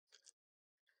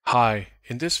Hi,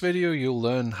 in this video you'll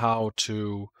learn how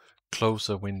to close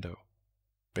a window.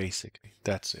 Basically,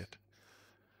 that's it.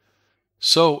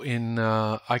 So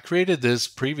I created this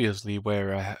previously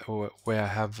where I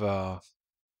have a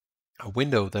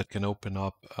window that can open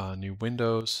up new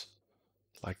windows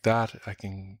like that. I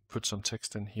can put some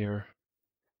text in here,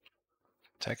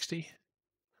 texty,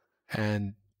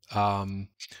 and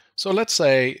so let's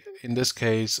say in this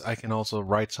case I can also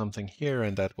write something here,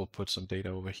 and that will put some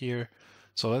data over here.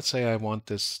 So let's say I want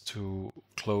this to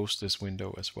close this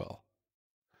window as well.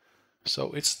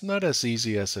 So it's not as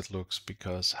easy as it looks,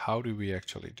 because how do we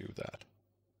actually do that?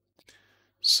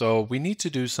 So we need to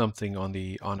do something on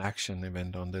the onAction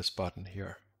event on this button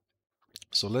here.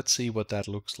 So let's see what that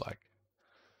looks like.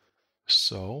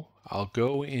 So I'll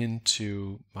go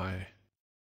into my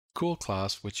cool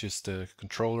class, which is the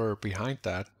controller behind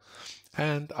that,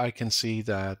 and I can see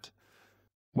that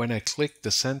when I click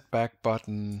the send back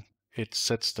button, it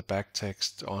sets the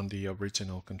backtext on the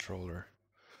original controller.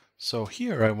 So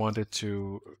here I wanted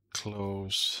to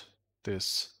close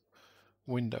this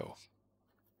window.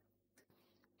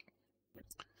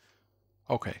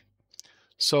 Okay,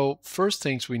 so first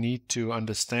things we need to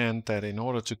understand that in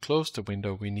order to close the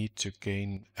window, we need to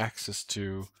gain access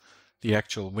to the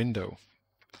actual window.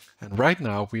 And right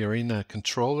now we are in a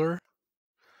controller.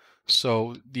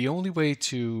 So the only way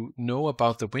to know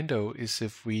about the window is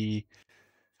if we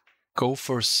go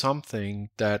for something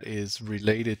that is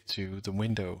related to the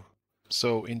window.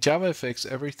 So in JavaFX,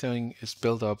 everything is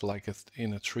built up like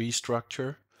in a tree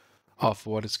structure of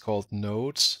what is called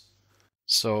nodes.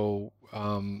 So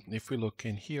if we look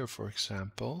in here, for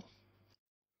example,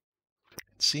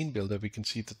 scene builder, we can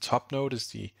see the top node is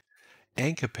the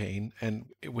anchor pane, and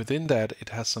within that it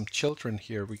has some children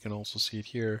here. We can also see it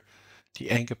here.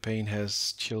 The anchor pane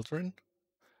has children,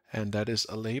 and that is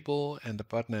a label and a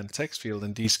button and a text field,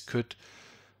 and these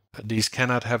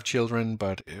cannot have children,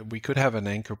 but we could have an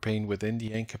anchor pane within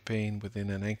the anchor pane within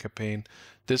an anchor pane.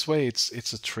 This way it's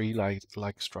a tree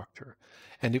like structure.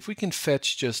 And if we can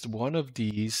fetch just one of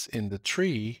these in the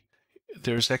tree,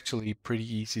 there's actually pretty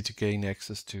easy to gain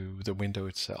access to the window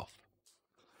itself.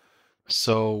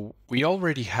 So we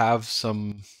already have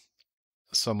some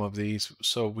of these,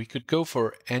 so we could go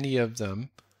for any of them,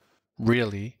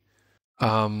 really.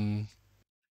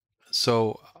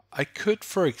 So I could,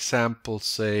 for example,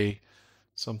 say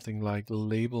something like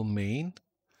label main,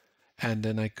 and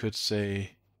then I could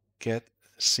say get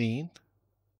scene,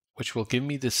 which will give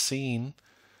me the scene.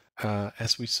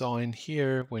 As we saw in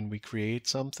here, when we create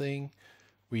something,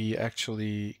 we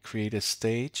actually create a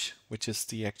stage, which is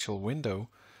the actual window,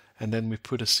 and then we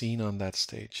put a scene on that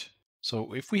stage.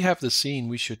 So if we have the scene,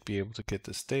 we should be able to get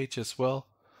the stage as well.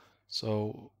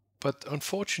 So, but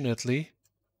unfortunately,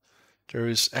 there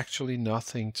is actually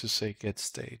nothing to say get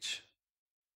stage.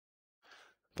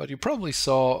 But you probably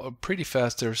saw pretty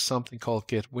fast there's something called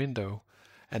get window,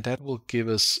 and that will give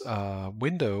us a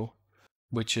window,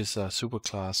 which is a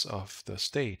superclass of the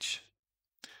stage.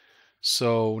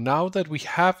 So now that we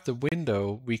have the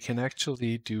window, we can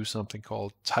actually do something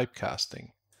called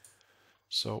typecasting.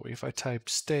 So if I type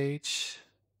stage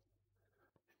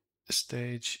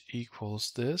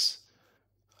equals this,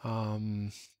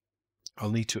 I'll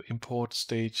need to import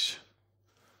stage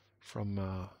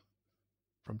from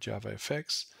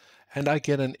JavaFX, and I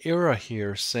get an error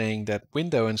here saying that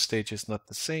window and stage is not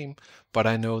the same, but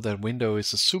I know that window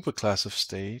is a superclass of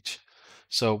stage.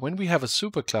 So when we have a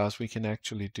superclass, we can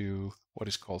actually do what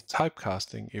is called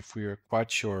typecasting if we are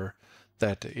quite sure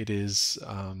that it is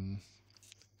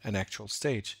an actual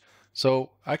stage.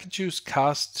 So I can choose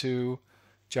cast to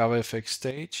JavaFX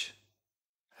stage,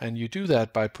 and you do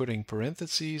that by putting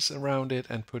parentheses around it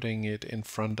and putting it in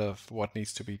front of what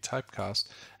needs to be typecast,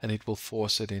 and it will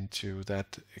force it into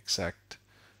that exact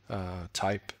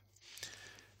type.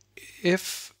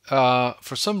 If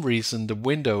for some reason the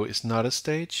window is not a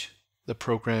stage, the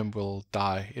program will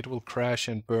die. It will crash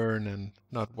and burn and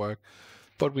not work,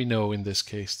 but we know in this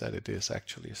case that it is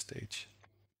actually a stage.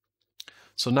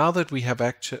 So now that we have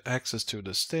access to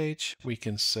the stage, we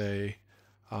can say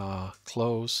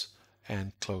close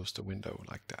and close the window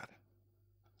like that.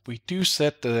 We do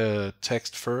set the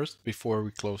text first before we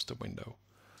close the window.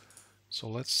 So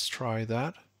let's try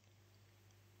that.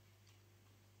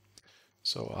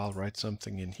 So I'll write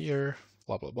something in here,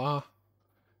 blah, blah, blah.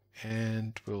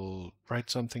 And we'll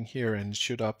write something here, and it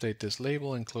should update this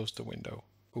label and close the window.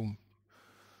 Boom.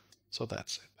 So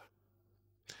that's it.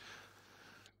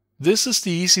 This is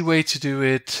the easy way to do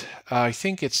it. I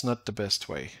think it's not the best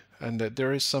way, and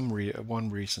there is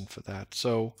one reason for that.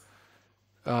 So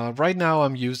right now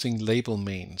I'm using label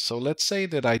main. So let's say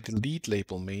that I delete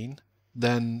label main,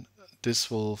 then this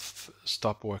will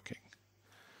stop working.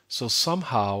 So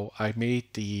somehow I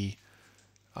made the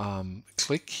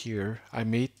click here, I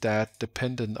made that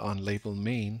dependent on label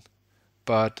main,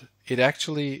 but it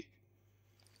actually,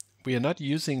 we are not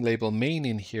using label main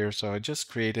in here, so I just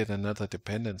created another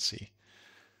dependency.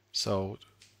 So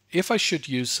if I should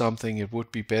use something, it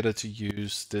would be better to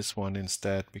use this one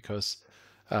instead, because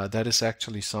that is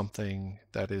actually something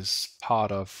that is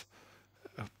part of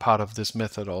this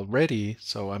method already,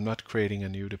 so I'm not creating a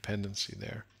new dependency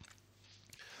there.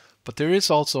 But there is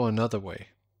also another way.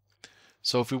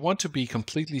 So if we want to be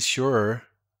completely sure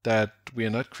that we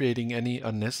are not creating any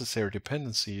unnecessary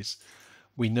dependencies,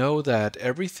 we know that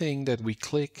everything that we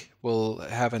click will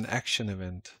have an action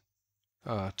event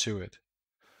to it.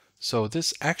 So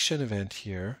this action event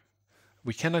here,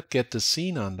 we cannot get the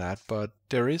scene on that, but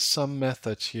there is some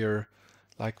methods here,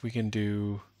 like we can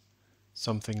do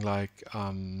something like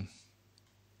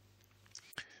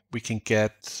we can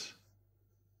get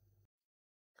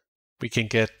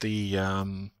the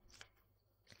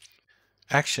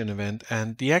action event,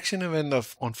 and the action event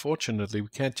of, unfortunately, we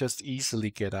can't just easily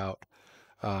get out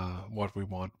what we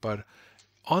want, but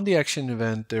on the action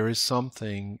event there is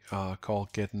something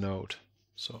called get node.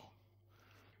 So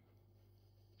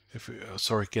if we,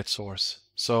 sorry, get source.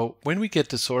 So when we get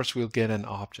the source, we'll get an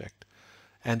object,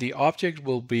 and the object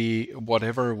will be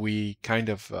whatever we kind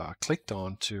of clicked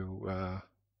on to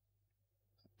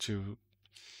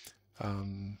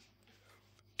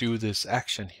do this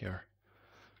action here.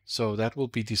 So that will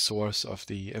be the source of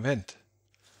the event.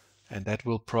 And that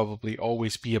will probably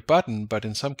always be a button, but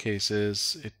in some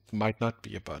cases it might not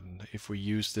be a button if we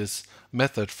use this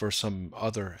method for some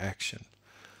other action.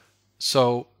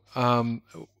 So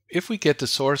if we get the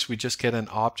source, we just get an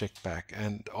object back.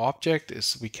 And object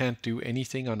is, we can't do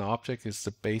anything on object, is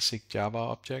the basic Java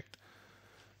object.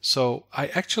 So I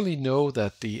actually know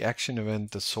that the action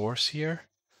event, the source here,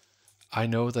 I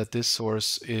know that this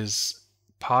source is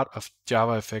part of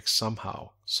JavaFX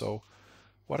somehow. So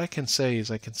what I can say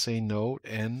is I can say node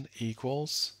n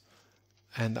equals,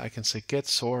 and I can say get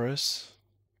source,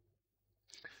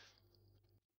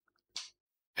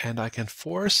 and I can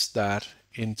force that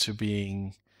into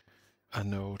being a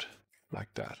node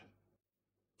like that.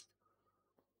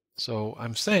 So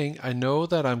I'm saying I know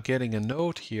that I'm getting a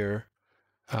node here,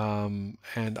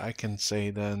 and I can say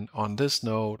then on this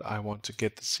node I want to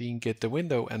get the scene, get the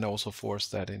window, and also force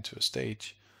that into a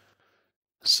stage.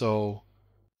 So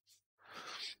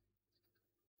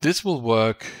this will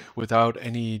work without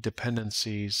any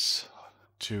dependencies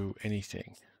to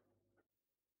anything.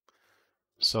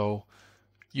 So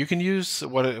you can use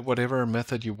whatever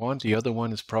method you want. The other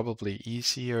one is probably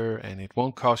easier and it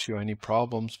won't cause you any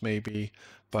problems maybe,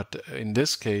 but in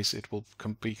this case it will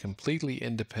be completely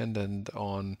independent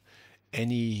on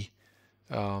any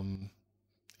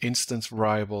instance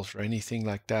variables or anything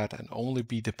like that, and only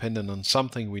be dependent on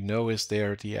something we know is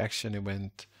there, the action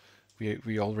event.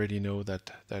 We already know that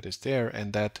that is there,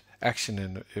 and that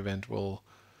action event will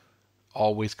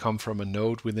always come from a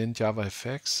node within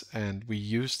JavaFX, and we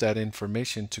use that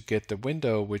information to get the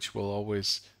window, which will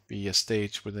always be a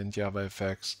stage within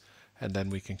JavaFX, and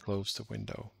then we can close the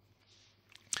window.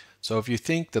 So if you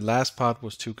think the last part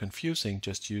was too confusing,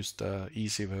 just use the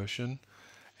easy version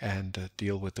and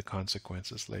deal with the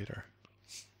consequences later.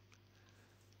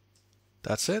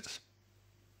 That's it.